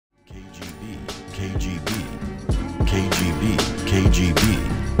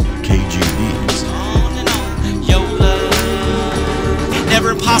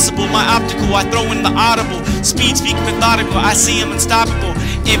impossible, my optical, I throw in the audible. Speed, speak methodical, I see him unstoppable.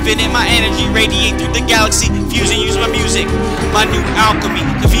 Infinite, my energy radiate through the galaxy. Fuse and use my music, my new alchemy.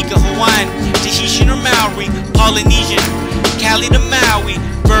 Kavika, Hawaiian, Tahitian or Maori, Polynesian, Cali to Maui.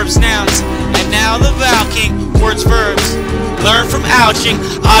 Verbs, nouns, and now the Val King. Words, verbs, learn from Alchemy.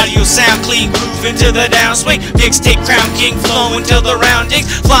 Audio sound clean, groove into the downswing. Mixtape, crown king, flowing till the roundings.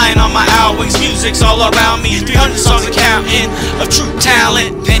 Flying on my owl wings, music's all around me. 300 songs accounting of true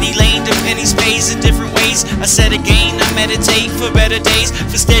talent. Penny lane to penny space in different ways. I set a gain, I meditate for better days.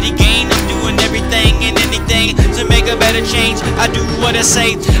 For steady gain, I'm doing everything and anything to make a better change. I do what I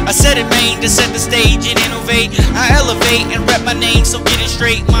say. I set it main to set the stage and innovate. I elevate and rep my name, so get it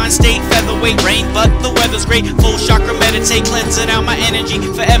straight. Mind state, featherweight, rain, but the weather's great. Full chakra, meditate, cleansing out my energy.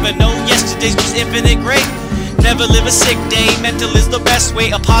 Forever know yesterday's just infinite great. Never live a sick day, mental is the best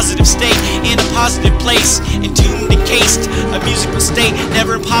way. A positive state, in a positive place. Entombed, encased, a musical state.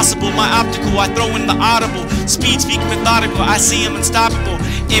 Never impossible, my optical, I throw in the audible. Speed, speak methodical, I see him unstoppable.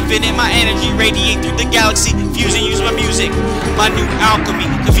 Infinite, my energy radiate through the galaxy. Fuse and use my music, my new alchemy.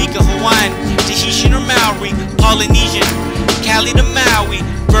 Kavika, Hawaiian, Tahitian or Maori, Polynesian, Cali to Maui.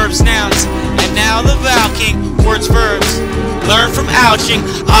 Verbs, nouns, and now the Val King. Words, verbs, learn from Alchemy.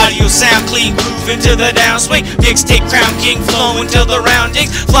 Audio sound clean, groove into the downswing. Mixtape, crown king, flowing till the roundings.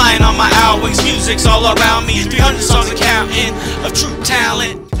 Flying on my owl wings, music's all around me. 300 songs accounting of true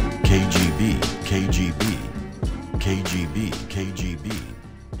talent. KGB, KGB, KGB, KGB.